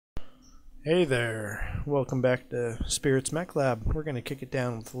Hey there, welcome back to Spirit's Mech Lab. We're going to kick it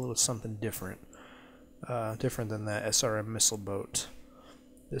down with a little something different. Different than that SRM missile boat.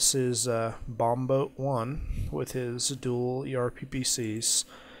 This is Bomb Boat 1 with his dual ERPPCs.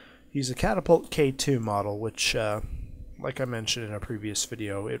 He's a Catapult K2 model, which, like I mentioned in a previous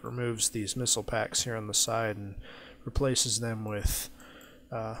video, it removes these missile packs here on the side and replaces them with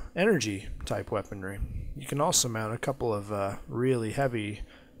energy type weaponry. You can also mount a couple of really heavy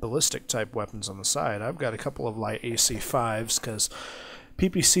ballistic type weapons on the side. I've got a couple of light AC-5s because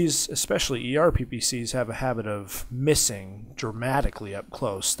PPCs, especially ERPPCs, have a habit of missing dramatically up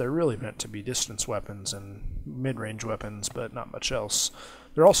close. They're really meant to be distance weapons and mid-range weapons, but not much else.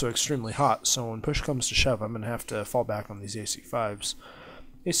 They're also extremely hot, so when push comes to shove, I'm going to have to fall back on these AC-5s.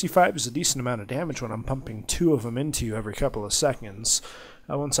 AC-5 is a decent amount of damage when I'm pumping 2 of them into you every couple of seconds.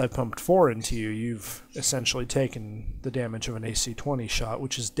 Once I've pumped 4 into you, you've essentially taken the damage of an AC-20 shot,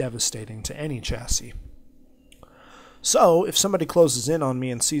 which is devastating to any chassis. So, if somebody closes in on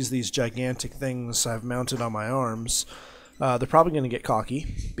me and sees these gigantic things I've mounted on my arms, they're probably going to get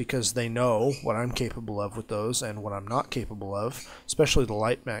cocky, because they know what I'm capable of with those and what I'm not capable of, especially the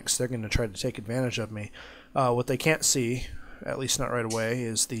light mechs. They're going to try to take advantage of me. What they can't see, at least not right away,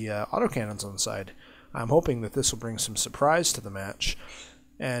 is the autocannons on the side. I'm hoping that this will bring some surprise to the match.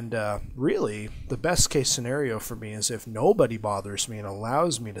 And really, the best case scenario for me is if nobody bothers me and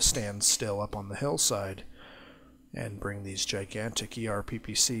allows me to stand still up on the hillside and bring these gigantic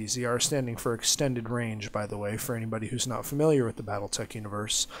ERPPCs. ER standing for extended range, by the way, for anybody who's not familiar with the Battletech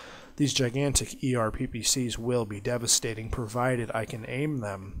universe. These gigantic ERPPCs will be devastating provided I can aim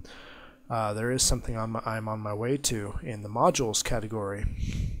them. There is something I'm on my way to in the modules category.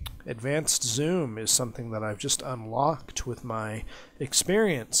 Advanced zoom is something that I've just unlocked with my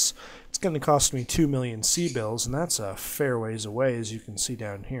experience. It's going to cost me 2 million C-bills, and that's a fair ways away, as you can see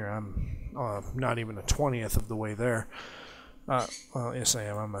down here. I'm not even a 20th of the way there. Well, yes, I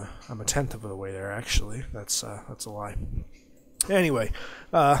am. I'm a 10th of the way there, actually. That's a lie. Anyway,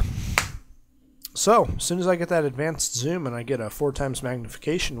 so as soon as I get that advanced zoom and I get a 4 times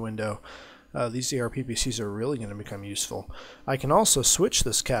magnification window, these ERPPCs are really going to become useful. I can also switch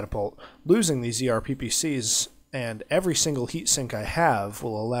this catapult. Losing these ERPPCs and every single heatsink I have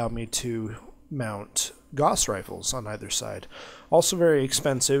will allow me to mount Gauss rifles on either side. Also very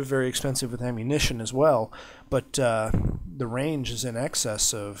expensive with ammunition as well, but the range is in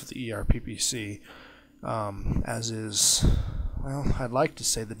excess of the ERPPC, as is, well, I'd like to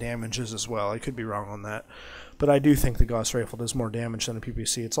say the damage is as well. I could be wrong on that. But I do think the Gauss rifle does more damage than a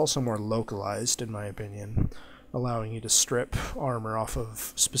PPC. It's also more localized, in my opinion, allowing you to strip armor off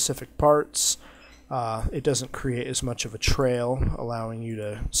of specific parts. It doesn't create as much of a trail, allowing you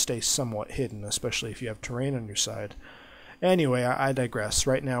to stay somewhat hidden, especially if you have terrain on your side. Anyway, I digress.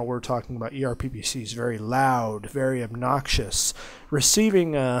 Right now we're talking about ERPPCs, very loud, very obnoxious,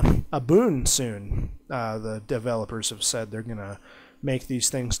 receiving a boon soon. The developers have said they're going to make these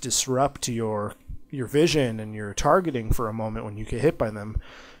things disrupt your vision and your targeting for a moment when you get hit by them,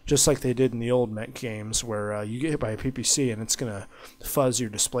 just like they did in the old mech games where you get hit by a PPC and it's going to fuzz your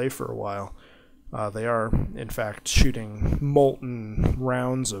display for a while. They are, in fact, shooting molten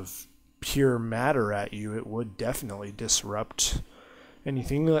rounds of pure matter at you. It would definitely disrupt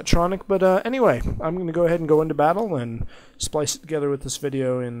anything electronic, but anyway, I'm going to go ahead and go into battle and splice it together with this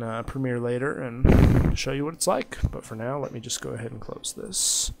video in Premiere later and show you what it's like. But for now, let me just go ahead and close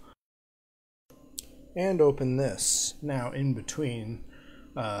this and open this. Now, in between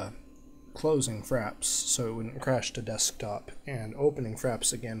closing fraps so it wouldn't crash to desktop and opening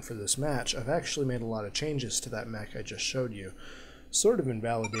fraps again for this match, I've actually made a lot of changes to that mech I just showed you, sort of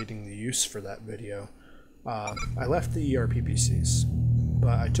invalidating the use for that video. I left the ERPPCs,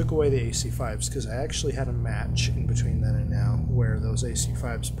 but I took away the AC-5s because I actually had a match in between then and now where those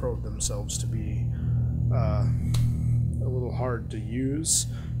AC-5s proved themselves to be a little hard to use,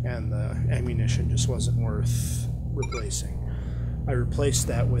 and the ammunition just wasn't worth replacing. I replaced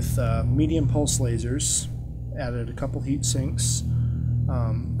that with medium pulse lasers, added a couple heat sinks,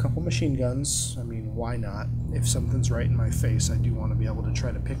 a couple machine guns. I mean, why not? If something's right in my face, I do want to be able to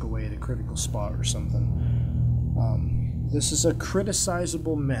try to pick away at a critical spot or something. This is a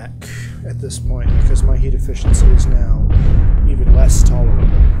criticizable mech at this point because my heat efficiency is now even less tolerable.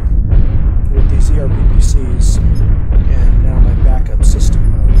 With these ERPPCs and now my backup system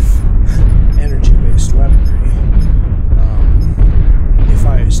of energy-based weaponry, if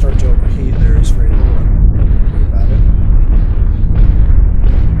I start to overheat, there is very little I can do about it.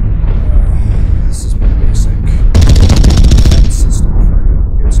 This is my basic defense system before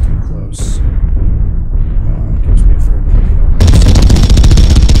it gets too close. Gives me a fair bit of heat on my side.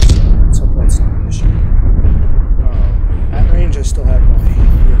 So let's hope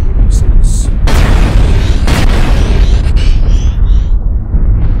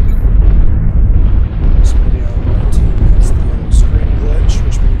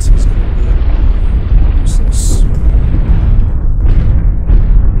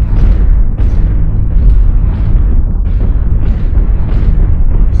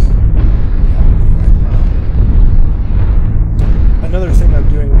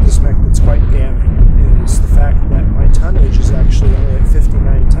fact that my tonnage is actually only at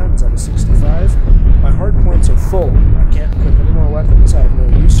 59 tons out of 65. My hard points are full. I can't equip any more weapons. I have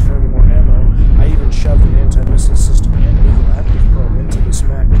no use for any more ammo. I even shoved an anti-missile system